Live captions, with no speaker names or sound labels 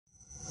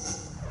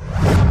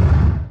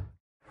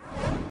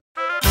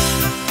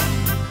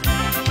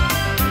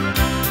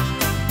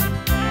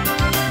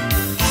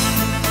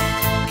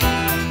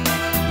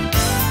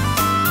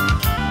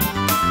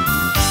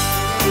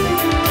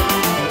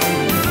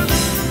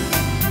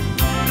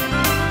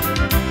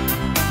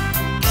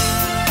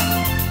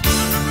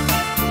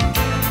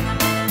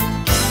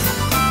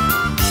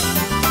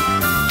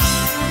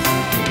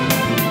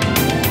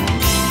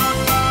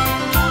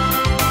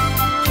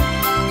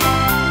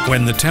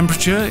When the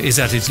temperature is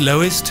at its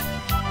lowest,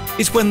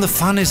 it's when the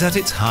fun is at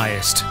its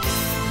highest.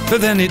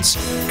 But then it's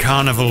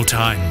carnival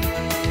time.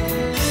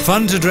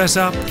 Fun to dress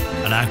up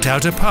and act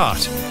out a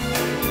part.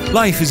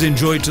 Life is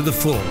enjoyed to the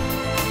full.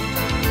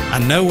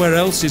 And nowhere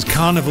else is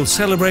Carnival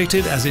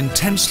celebrated as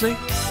intensely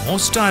or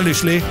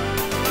stylishly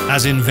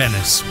as in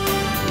Venice.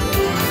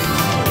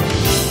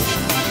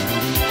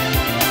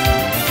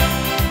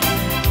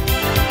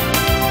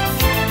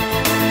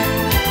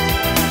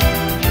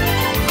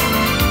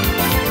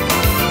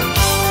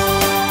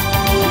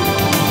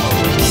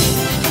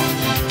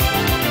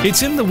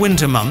 It's in the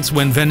winter months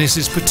when Venice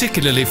is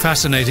particularly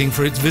fascinating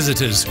for its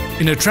visitors.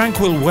 In a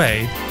tranquil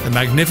way, the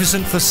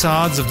magnificent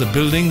facades of the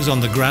buildings on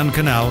the Grand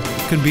Canal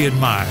can be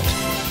admired.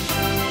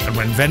 And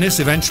when Venice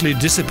eventually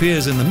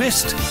disappears in the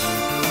mist,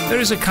 there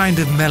is a kind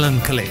of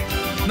melancholy.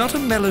 Not a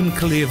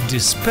melancholy of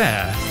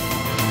despair,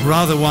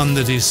 rather one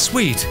that is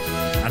sweet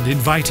and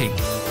inviting.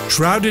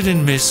 Shrouded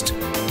in mist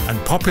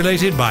and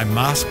populated by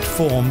masked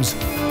forms,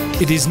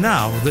 it is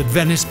now that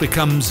Venice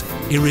becomes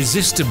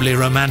irresistibly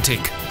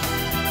romantic.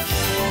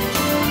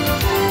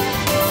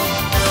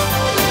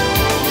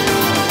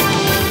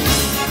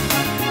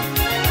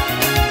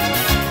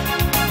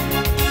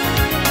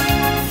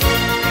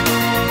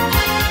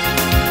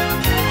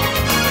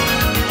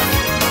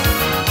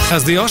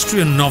 As the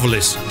Austrian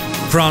novelist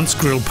Franz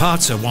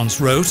Grillparzer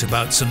once wrote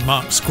about St.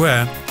 Mark's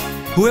Square,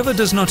 whoever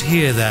does not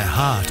hear their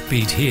heart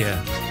beat here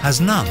has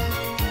none.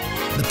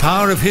 The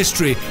power of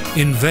history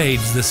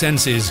invades the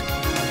senses,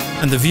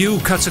 and the view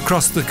cuts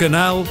across the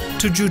canal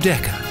to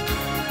Giudecca.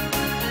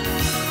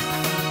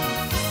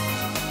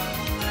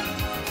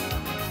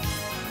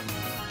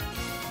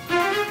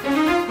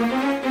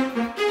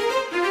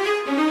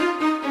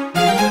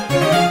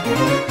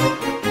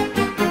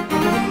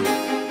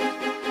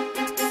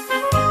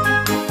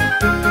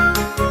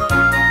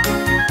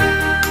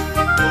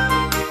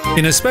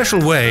 In a special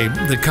way,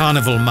 the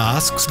carnival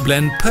masks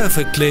blend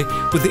perfectly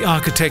with the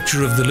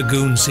architecture of the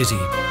lagoon city.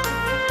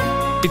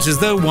 It's as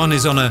though one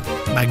is on a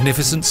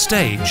magnificent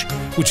stage,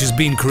 which has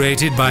been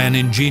created by an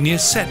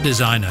ingenious set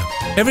designer.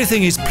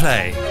 Everything is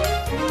play,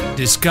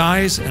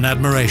 disguise and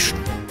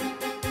admiration.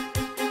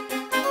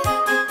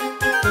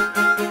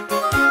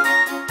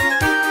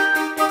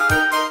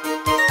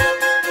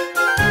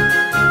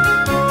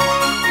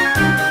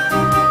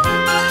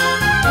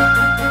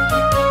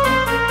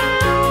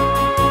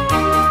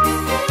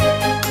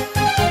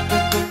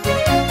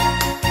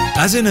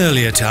 As in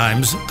earlier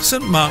times,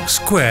 St. Mark's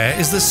Square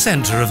is the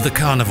centre of the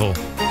carnival.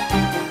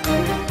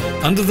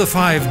 Under the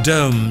 5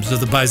 domes of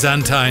the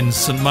Byzantine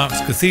St. Mark's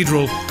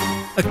Cathedral,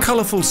 a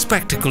colourful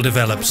spectacle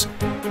develops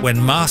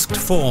when masked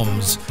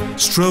forms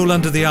stroll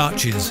under the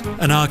arches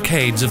and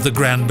arcades of the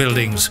grand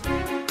buildings.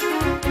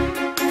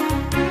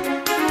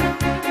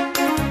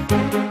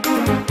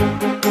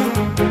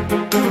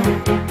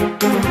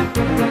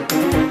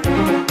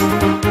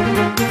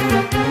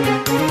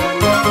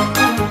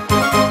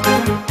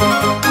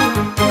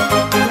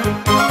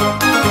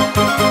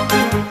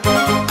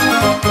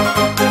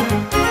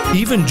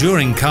 Even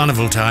during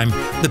carnival time,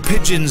 the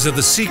pigeons are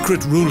the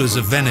secret rulers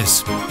of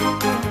Venice.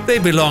 They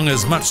belong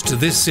as much to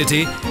this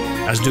city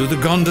as do the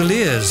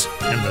gondoliers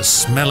and the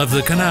smell of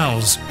the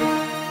canals.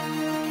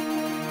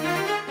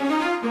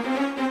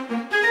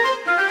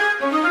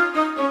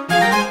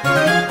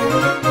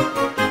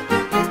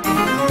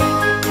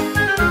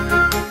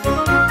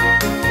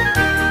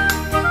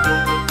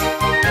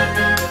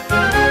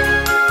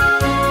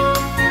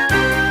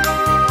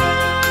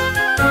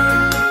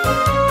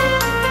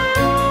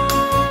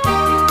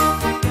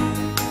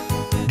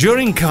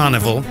 During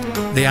Carnival,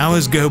 the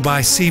hours go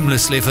by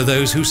seamlessly for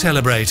those who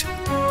celebrate.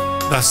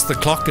 Thus the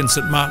clock in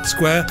St. Mark's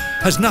Square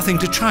has nothing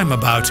to chime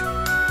about.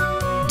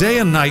 Day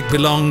and night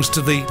belongs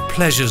to the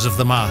pleasures of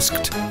the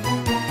masked.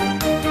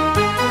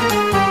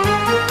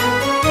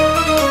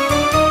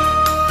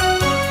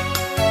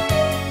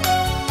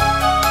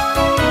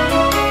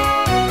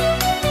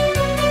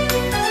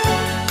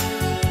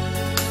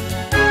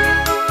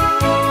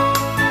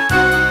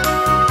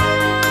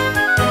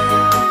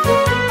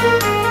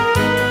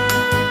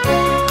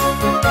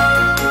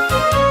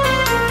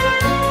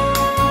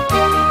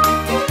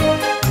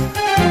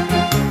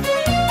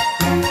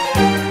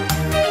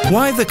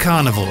 Why the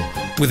carnival,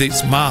 with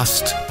its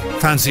masked,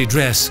 fancy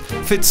dress,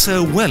 fits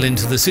so well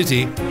into the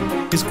city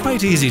is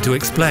quite easy to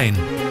explain.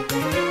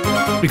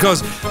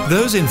 Because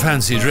those in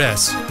fancy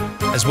dress,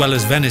 as well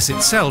as Venice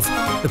itself,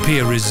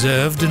 appear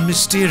reserved and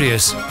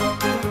mysterious.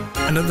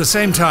 And at the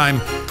same time,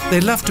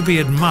 they love to be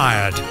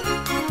admired.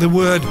 The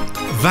word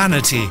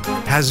vanity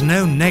has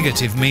no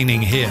negative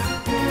meaning here.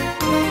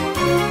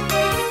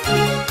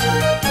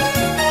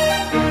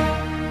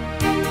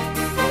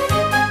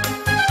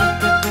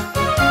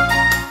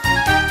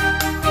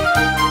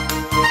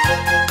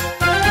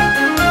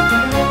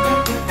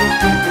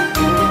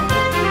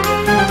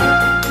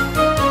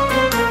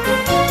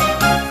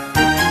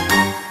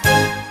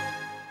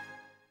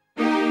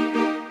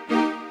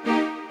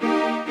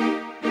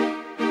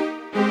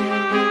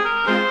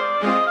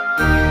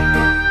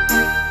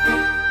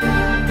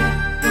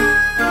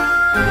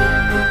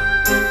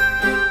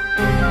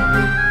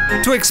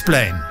 To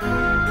explain,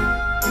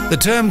 the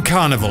term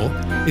carnival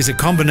is a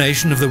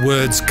combination of the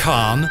words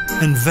carn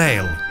and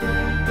veil,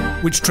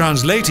 which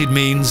translated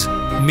means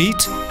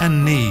meat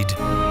and need.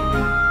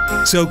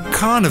 So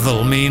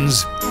carnival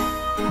means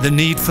the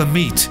need for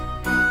meat.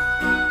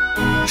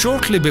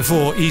 Shortly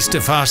before Easter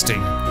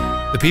fasting,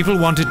 the people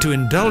wanted to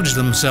indulge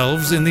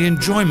themselves in the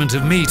enjoyment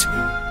of meat,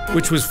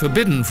 which was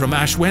forbidden from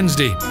Ash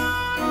Wednesday.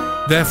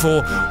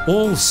 Therefore,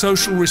 all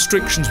social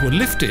restrictions were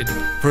lifted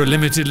for a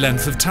limited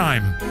length of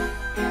time.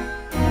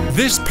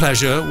 This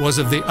pleasure was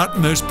of the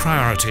utmost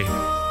priority.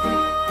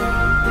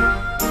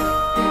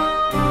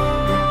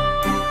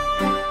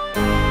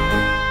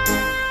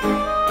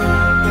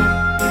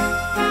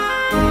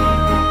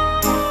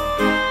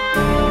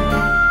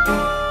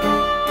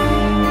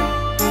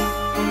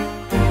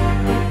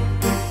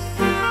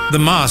 The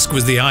mask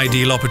was the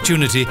ideal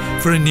opportunity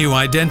for a new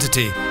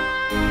identity.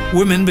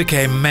 Women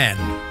became men,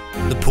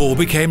 the poor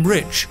became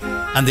rich,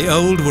 and the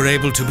old were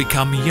able to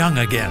become young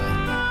again.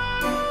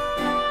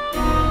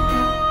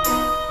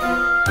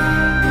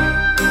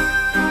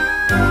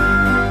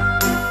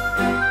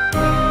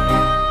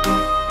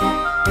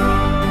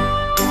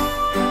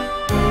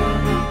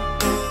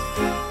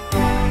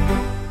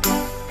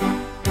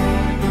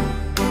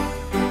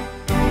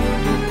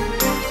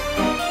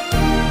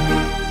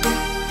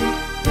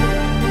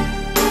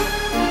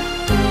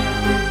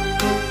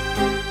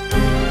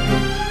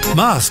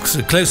 Masks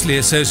are closely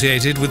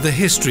associated with the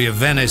history of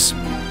Venice.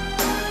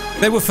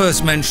 They were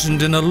first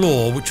mentioned in a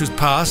law which was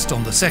passed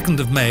on the 2nd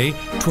of May,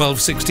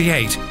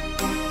 1268.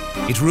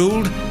 It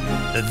ruled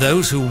that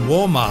those who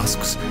wore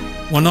masks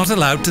were not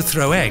allowed to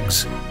throw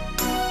eggs.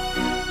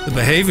 The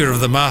behaviour of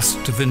the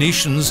masked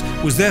Venetians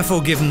was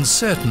therefore given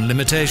certain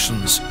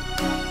limitations.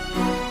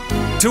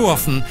 Too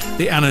often,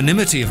 the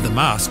anonymity of the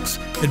masks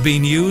had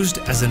been used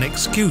as an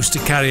excuse to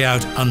carry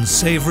out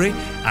unsavoury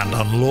and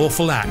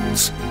unlawful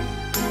acts.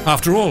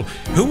 After all,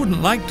 who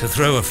wouldn't like to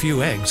throw a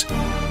few eggs?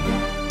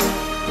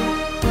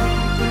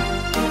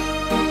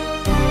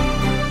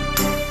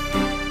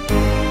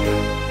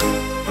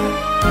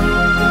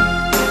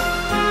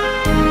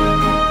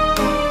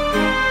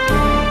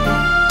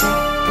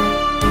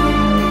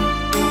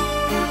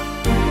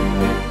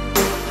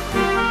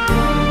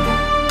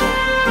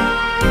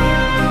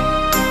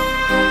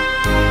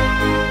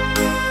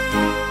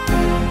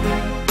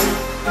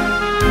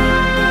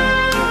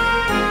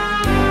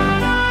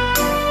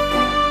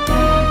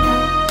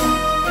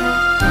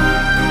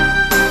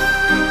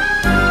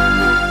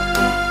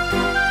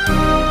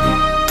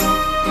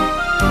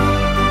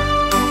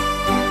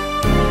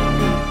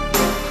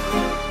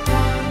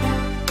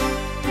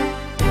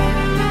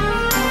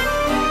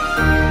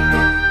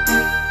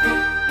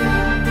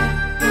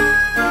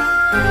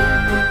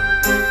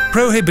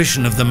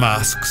 Prohibition of the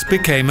masks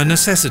became a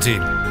necessity,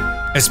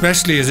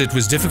 especially as it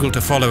was difficult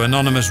to follow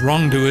anonymous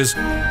wrongdoers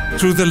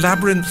through the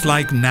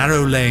labyrinth-like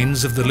narrow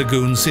lanes of the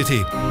lagoon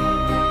city.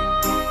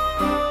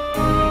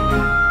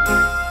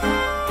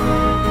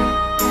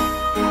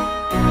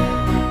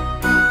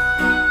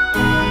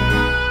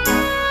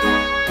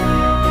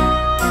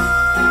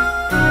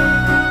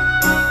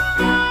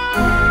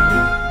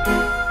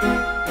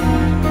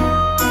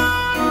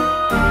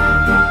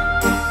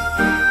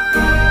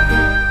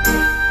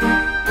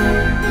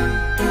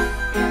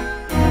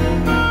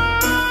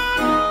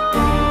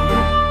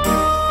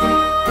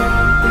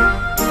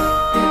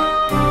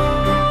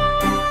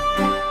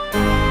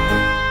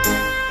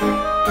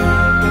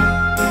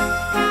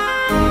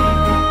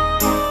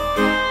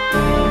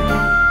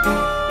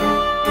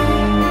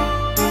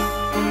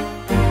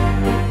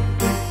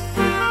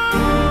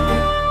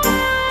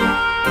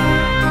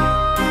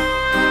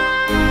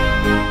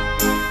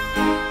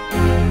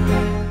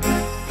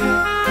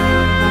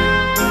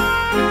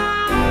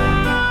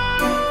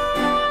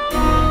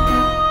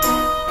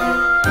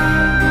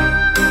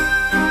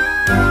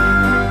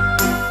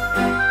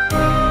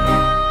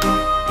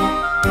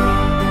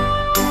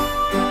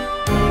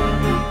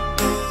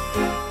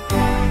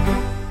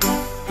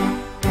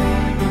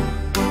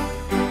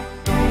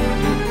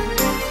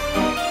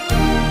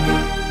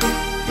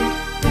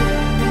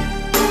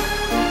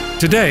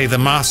 Today, the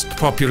masked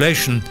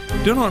population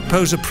do not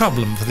pose a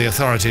problem for the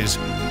authorities.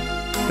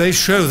 They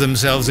show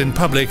themselves in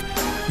public,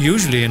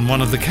 usually in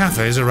one of the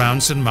cafes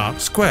around St.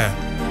 Mark's Square.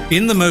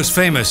 In the most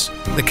famous,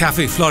 the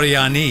Cafe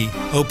Floriani,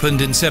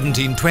 opened in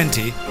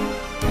 1720,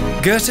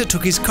 Goethe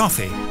took his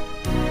coffee.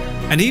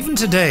 And even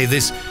today,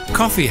 this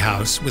coffee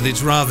house, with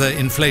its rather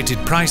inflated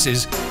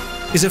prices,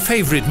 is a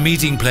favourite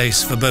meeting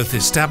place for both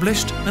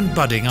established and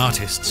budding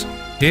artists.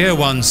 Here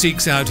one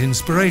seeks out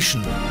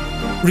inspiration,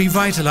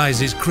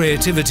 revitalizes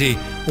creativity,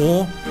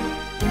 or,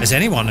 as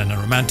anyone in a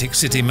romantic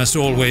city must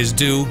always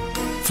do,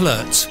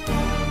 flirts.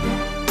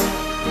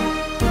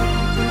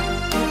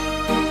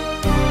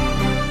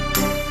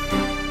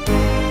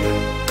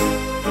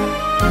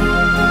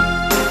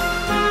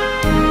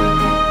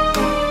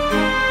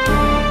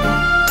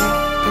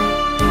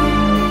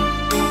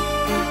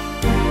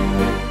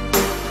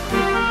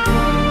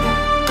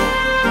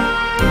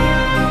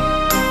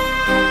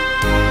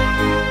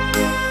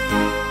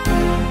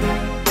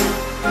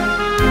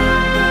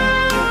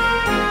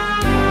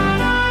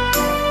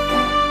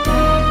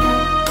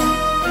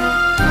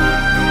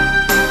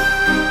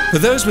 For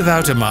those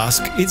without a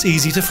mask, it's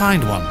easy to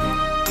find one.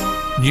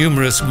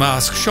 Numerous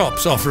mask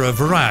shops offer a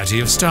variety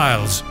of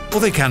styles, or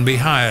they can be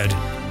hired.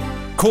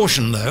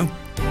 Caution though,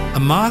 a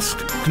mask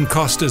can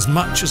cost as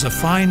much as a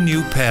fine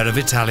new pair of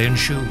Italian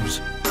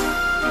shoes.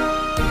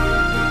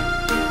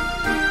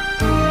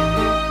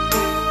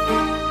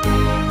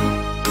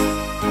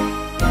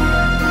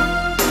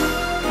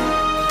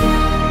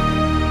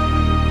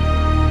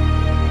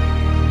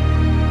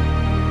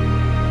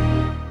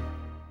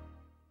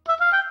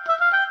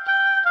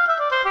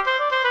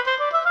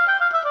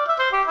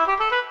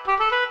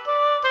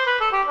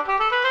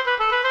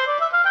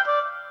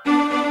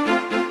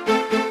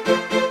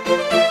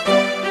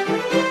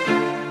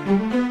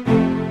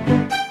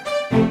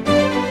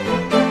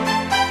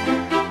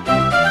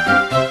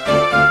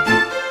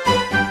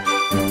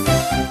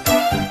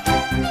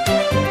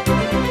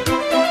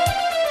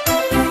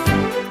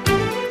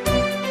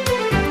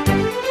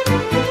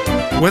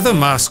 Whether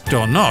masked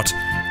or not,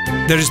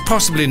 there is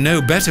possibly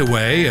no better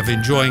way of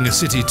enjoying a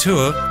city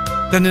tour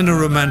than in a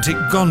romantic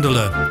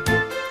gondola.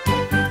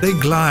 They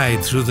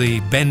glide through the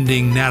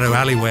bending narrow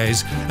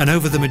alleyways and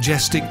over the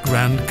majestic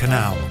Grand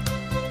Canal.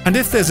 And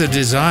if there's a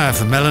desire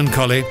for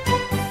melancholy,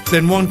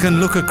 then one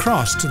can look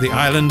across to the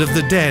island of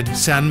the dead,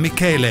 San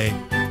Michele,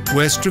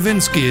 where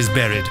Stravinsky is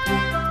buried.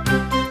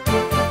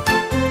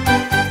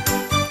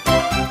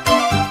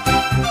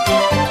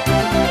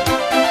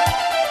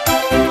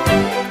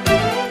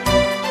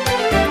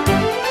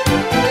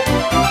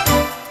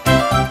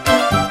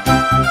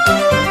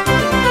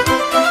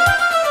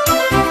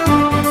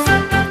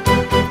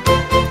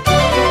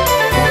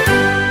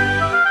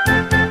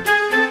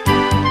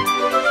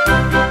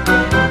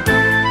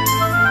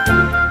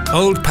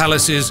 Old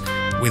palaces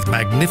with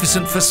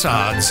magnificent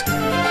facades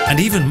and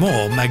even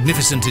more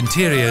magnificent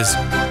interiors.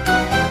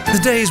 The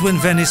days when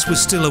Venice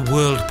was still a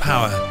world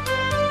power,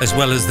 as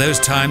well as those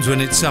times when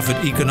it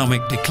suffered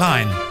economic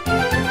decline.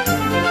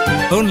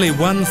 Only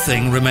one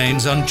thing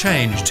remains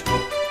unchanged.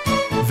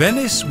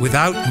 Venice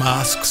without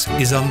masks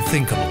is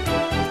unthinkable.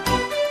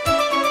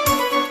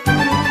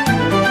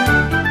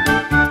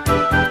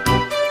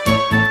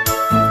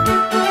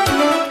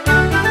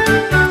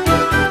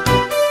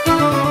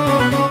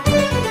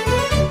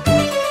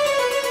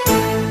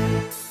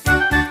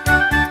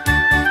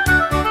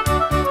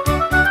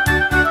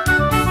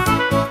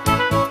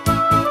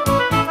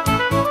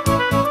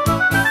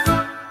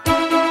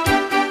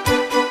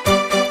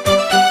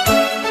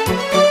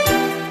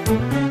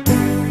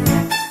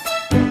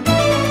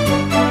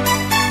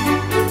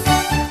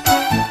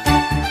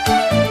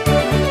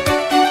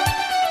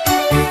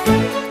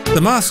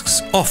 The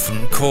masks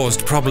often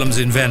caused problems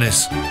in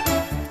Venice.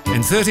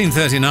 In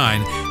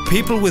 1339,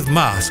 people with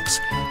masks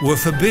were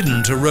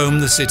forbidden to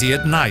roam the city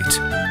at night.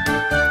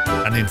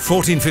 And in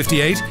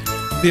 1458,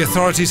 the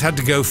authorities had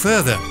to go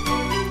further.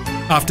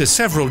 After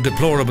several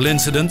deplorable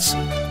incidents,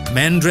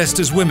 men dressed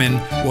as women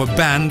were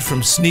banned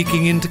from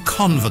sneaking into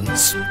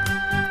convents.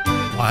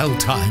 Wild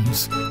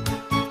times.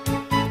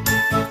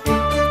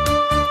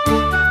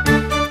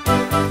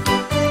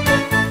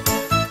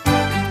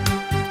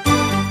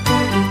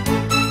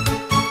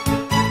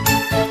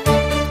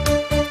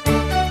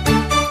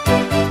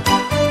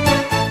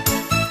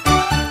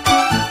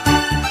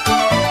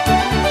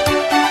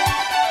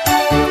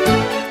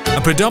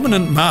 A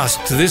predominant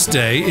mask to this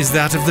day is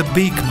that of the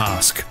beak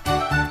mask.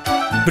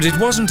 But it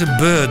wasn't a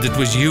bird that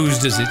was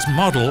used as its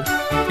model,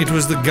 it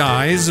was the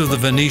guise of the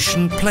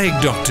Venetian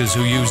plague doctors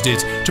who used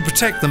it to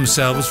protect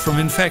themselves from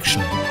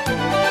infection.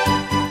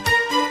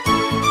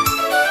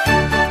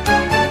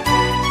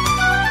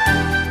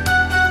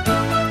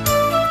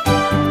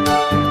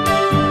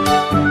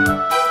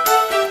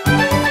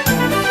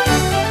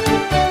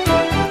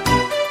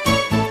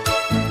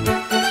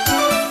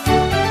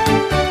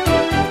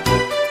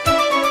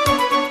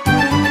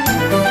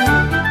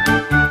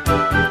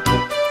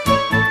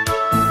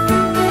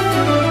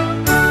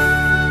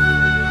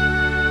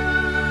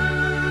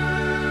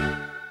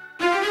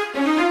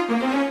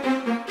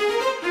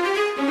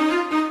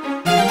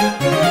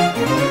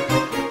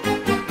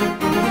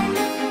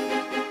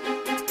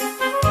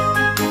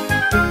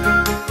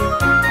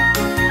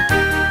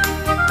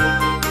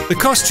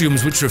 The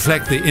costumes which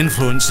reflect the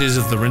influences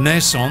of the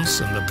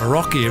Renaissance and the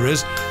Baroque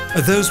eras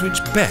are those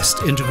which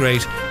best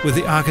integrate with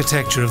the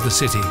architecture of the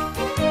city.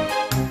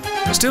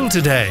 Still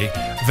today,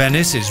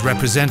 Venice is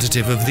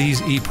representative of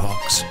these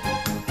epochs.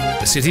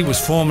 The city was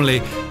formerly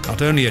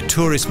not only a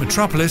tourist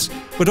metropolis,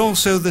 but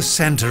also the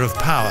centre of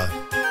power.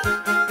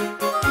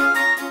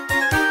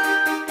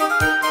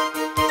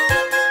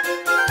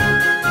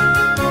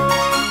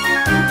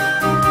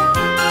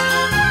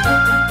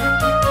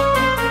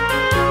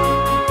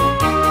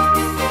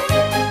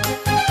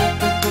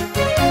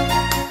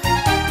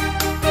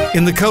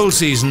 In the cold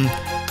season,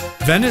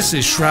 Venice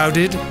is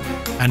shrouded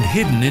and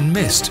hidden in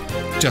mist,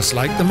 just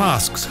like the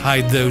masks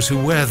hide those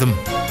who wear them.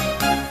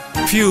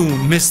 Few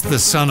miss the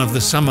sun of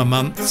the summer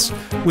months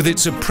with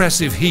its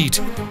oppressive heat,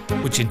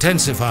 which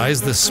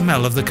intensifies the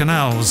smell of the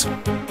canals.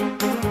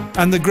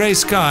 And the grey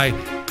sky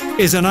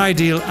is an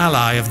ideal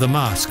ally of the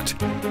masked,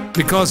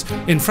 because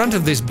in front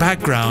of this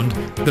background,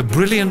 the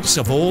brilliance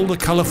of all the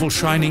colourful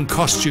shining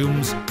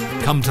costumes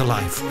come to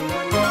life.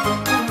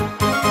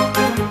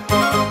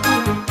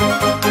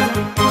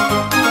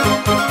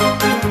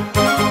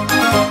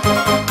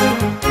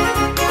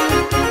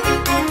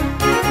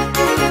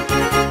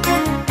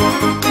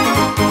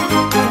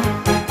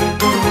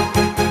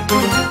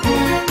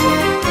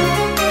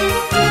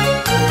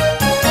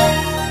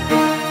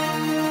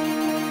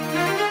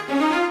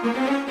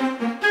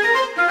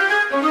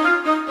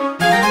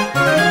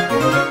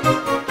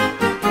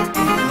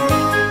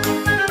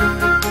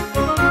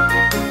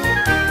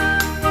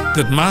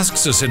 That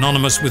masks are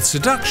synonymous with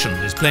seduction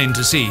is plain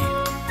to see.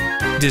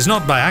 It is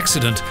not by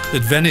accident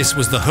that Venice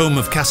was the home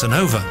of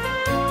Casanova.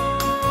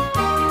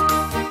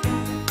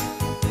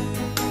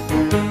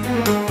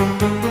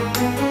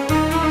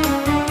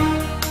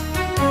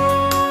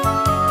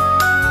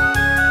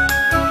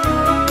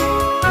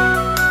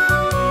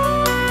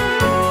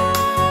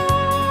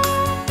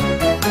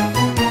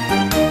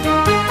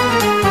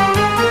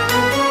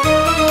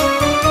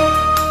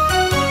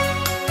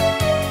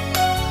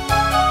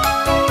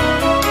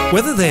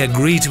 Whether they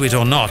agree to it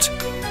or not,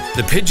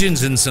 the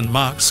pigeons in St.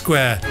 Mark's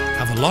Square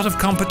have a lot of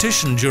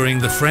competition during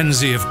the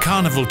frenzy of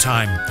carnival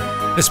time,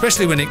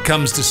 especially when it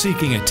comes to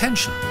seeking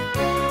attention.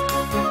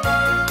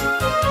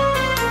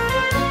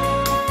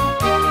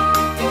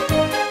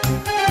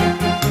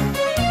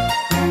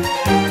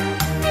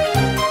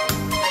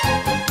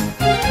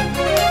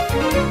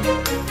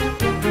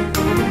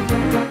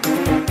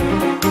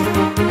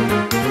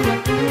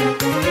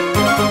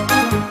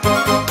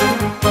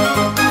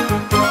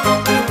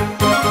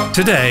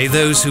 Today,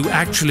 those who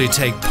actually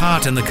take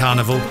part in the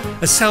carnival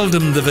are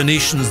seldom the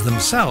Venetians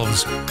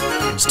themselves.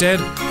 Instead,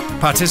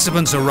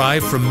 participants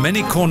arrive from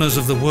many corners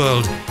of the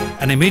world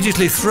and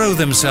immediately throw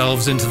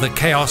themselves into the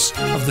chaos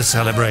of the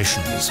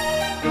celebrations.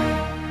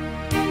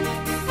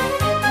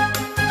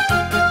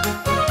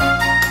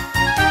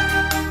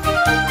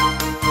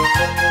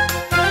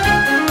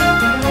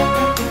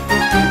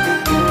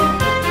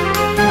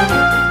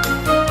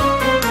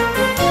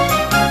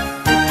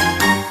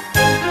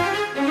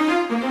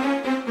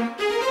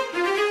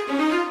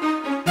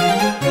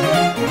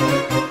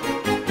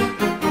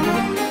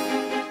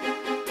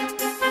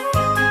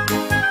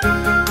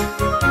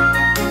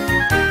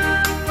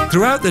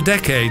 Throughout the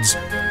decades,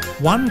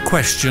 one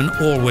question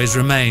always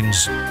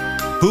remains: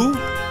 who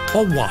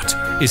or what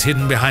is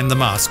hidden behind the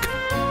mask?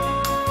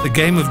 The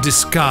game of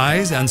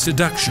disguise and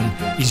seduction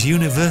is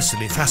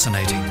universally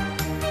fascinating.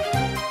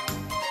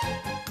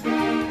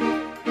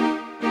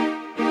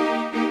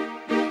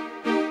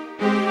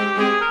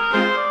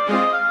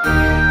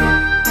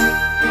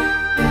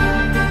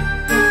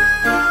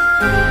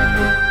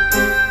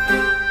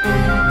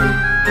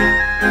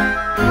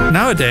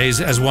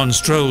 Nowadays, as one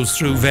strolls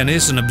through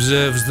Venice and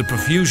observes the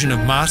profusion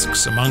of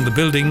masks among the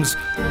buildings,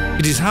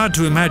 it is hard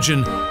to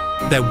imagine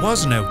there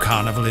was no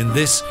carnival in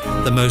this,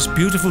 the most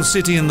beautiful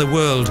city in the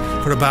world,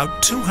 for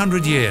about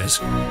 200 years.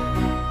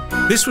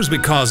 This was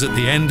because at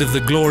the end of the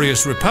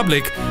Glorious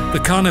Republic,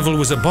 the carnival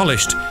was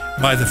abolished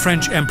by the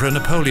French Emperor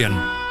Napoleon.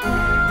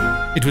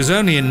 It was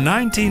only in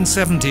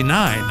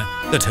 1979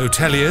 that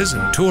hoteliers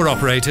and tour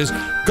operators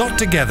got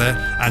together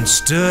and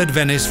stirred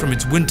Venice from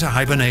its winter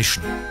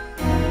hibernation.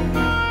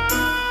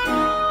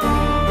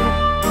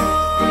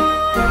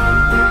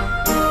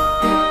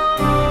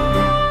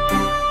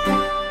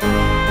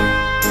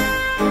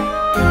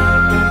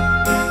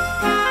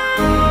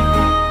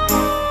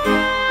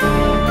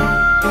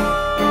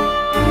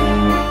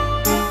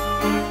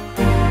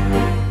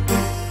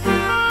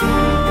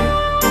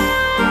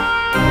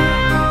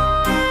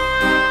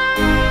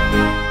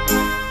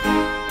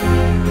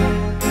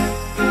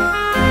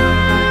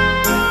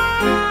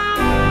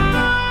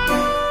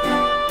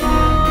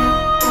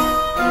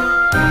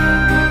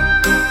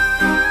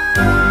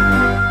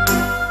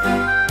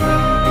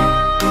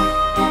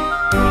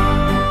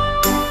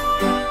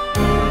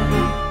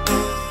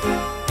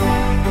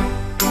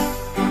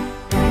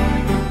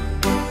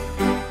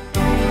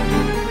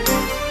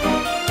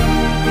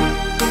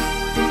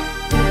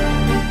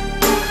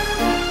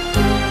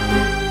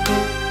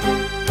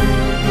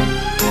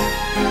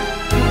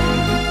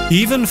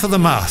 Even for the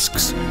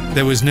masks,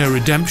 there was no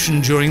redemption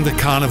during the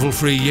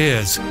carnival-free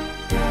years.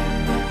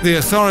 The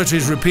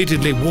authorities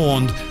repeatedly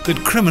warned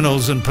that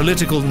criminals and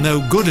political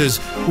no-gooders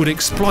would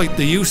exploit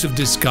the use of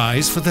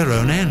disguise for their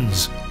own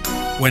ends.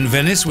 When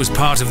Venice was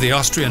part of the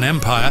Austrian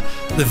Empire,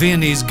 the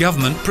Viennese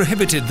government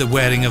prohibited the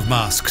wearing of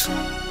masks.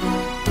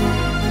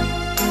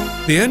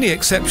 The only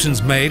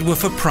exceptions made were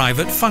for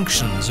private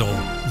functions or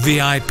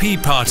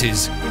VIP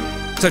parties,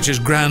 such as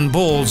grand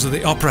balls at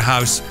the opera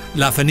house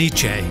La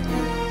Fenice.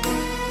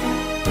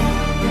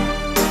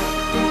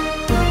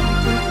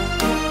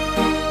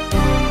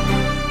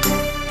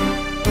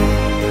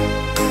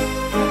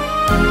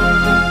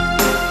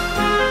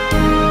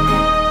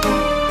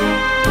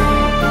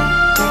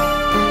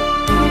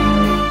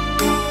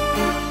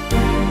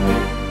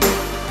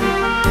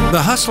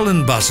 The hustle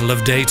and bustle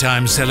of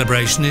daytime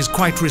celebration is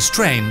quite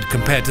restrained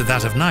compared to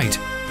that of night.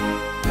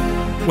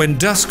 When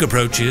dusk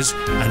approaches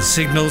and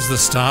signals the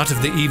start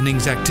of the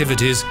evening's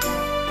activities,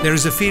 there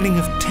is a feeling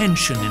of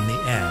tension in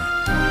the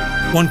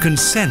air. One can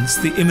sense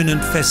the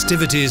imminent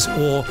festivities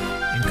or,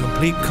 in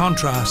complete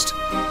contrast,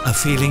 a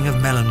feeling of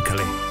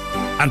melancholy.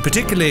 And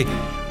particularly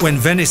when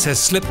Venice has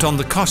slipped on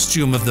the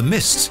costume of the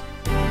mist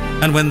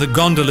and when the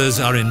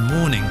gondolas are in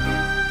mourning.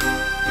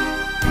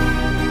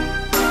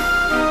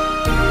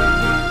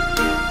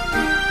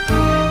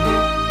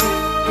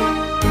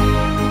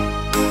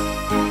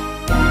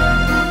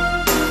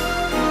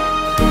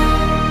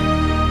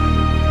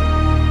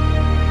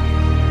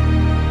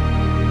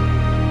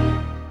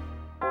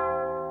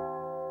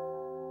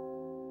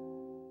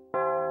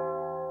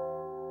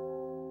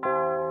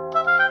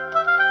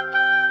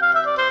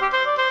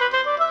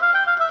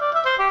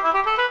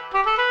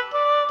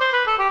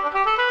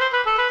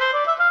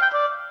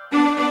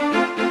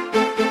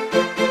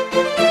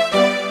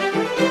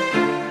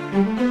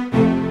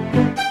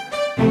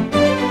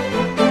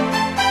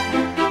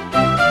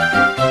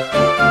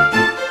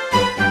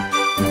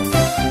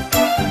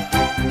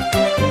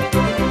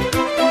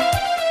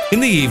 In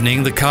the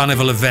evening, the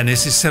Carnival of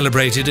Venice is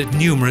celebrated at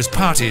numerous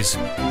parties.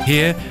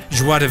 Here,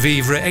 joie de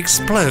vivre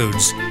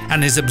explodes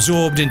and is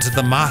absorbed into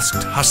the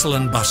masked hustle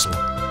and bustle.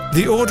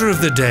 The order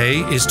of the day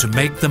is to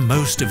make the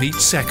most of each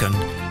second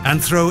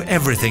and throw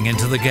everything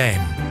into the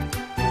game.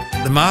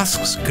 The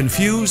masks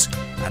confuse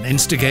and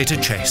instigate a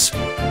chase.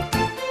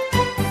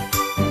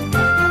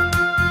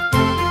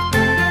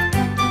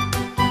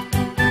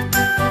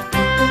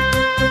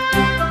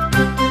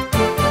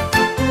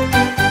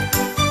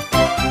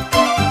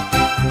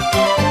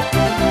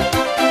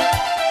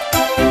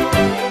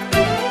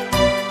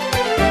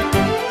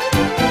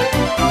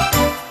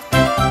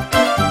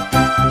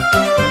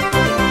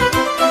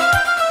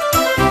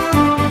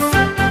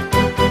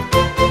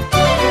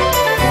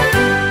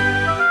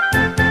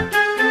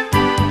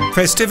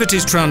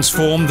 Festivities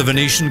transform the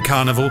Venetian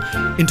Carnival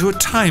into a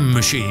time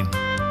machine.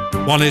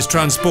 One is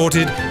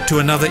transported to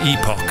another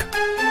epoch,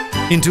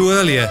 into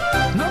earlier,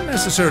 not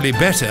necessarily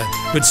better,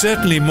 but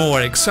certainly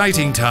more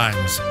exciting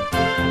times.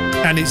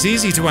 And it's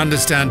easy to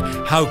understand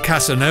how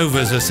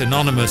Casanovas are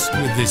synonymous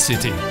with this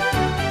city.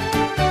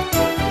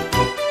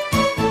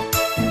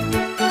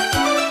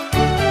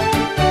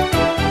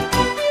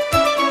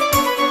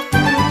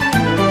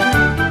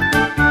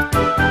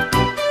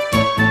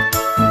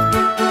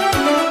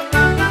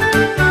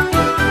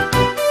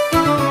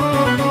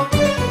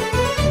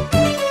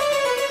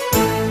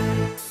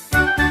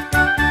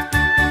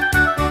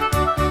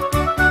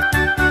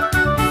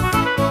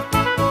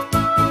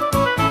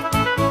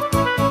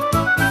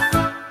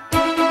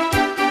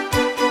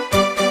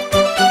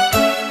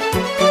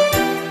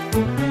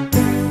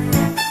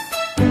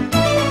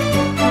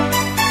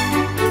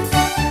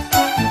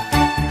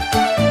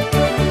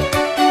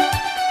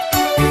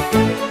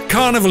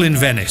 Carnival in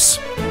Venice,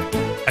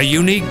 a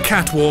unique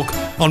catwalk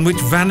on which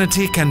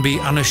vanity can be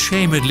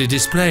unashamedly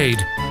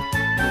displayed,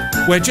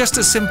 where just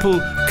a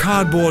simple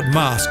cardboard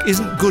mask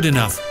isn't good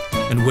enough,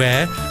 and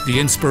where the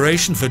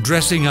inspiration for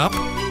dressing up,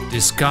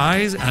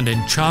 disguise and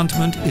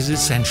enchantment is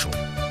essential.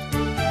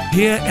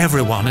 Here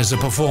everyone is a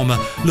performer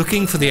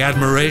looking for the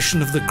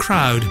admiration of the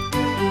crowd,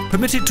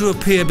 permitted to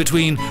appear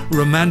between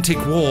romantic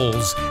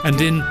walls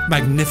and in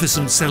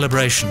magnificent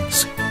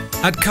celebrations.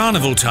 At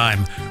carnival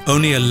time,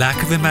 only a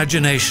lack of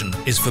imagination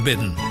is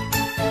forbidden.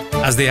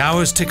 As the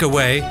hours tick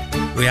away,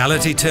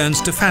 reality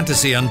turns to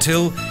fantasy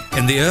until,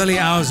 in the early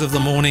hours of the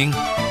morning,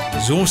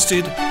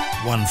 exhausted,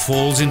 one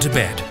falls into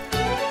bed.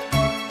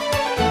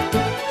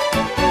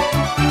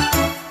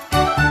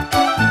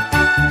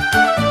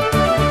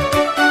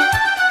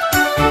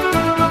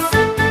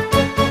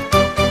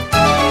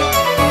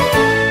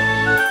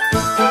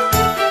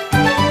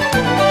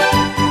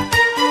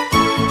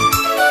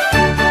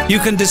 You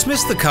can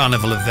dismiss the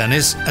Carnival of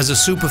Venice as a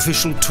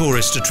superficial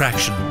tourist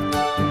attraction,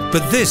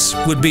 but this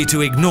would be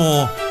to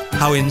ignore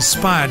how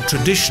inspired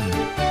tradition,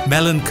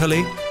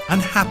 melancholy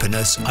and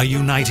happiness are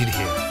united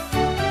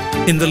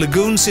here. In the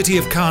lagoon city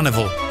of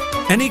Carnival,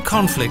 any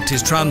conflict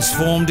is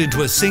transformed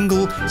into a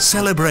single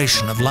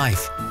celebration of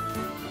life.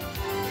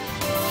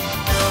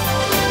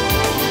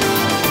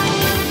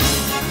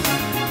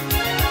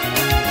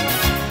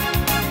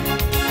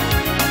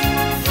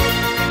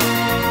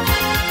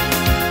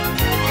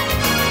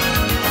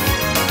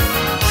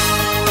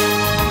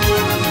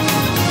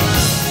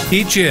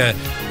 Each year,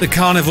 the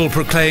Carnival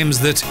proclaims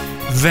that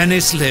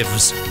Venice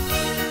lives.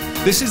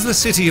 This is the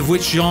city of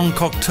which Jean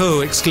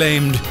Cocteau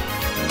exclaimed,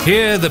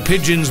 "Here the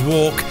pigeons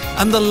walk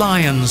and the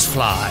lions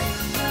fly."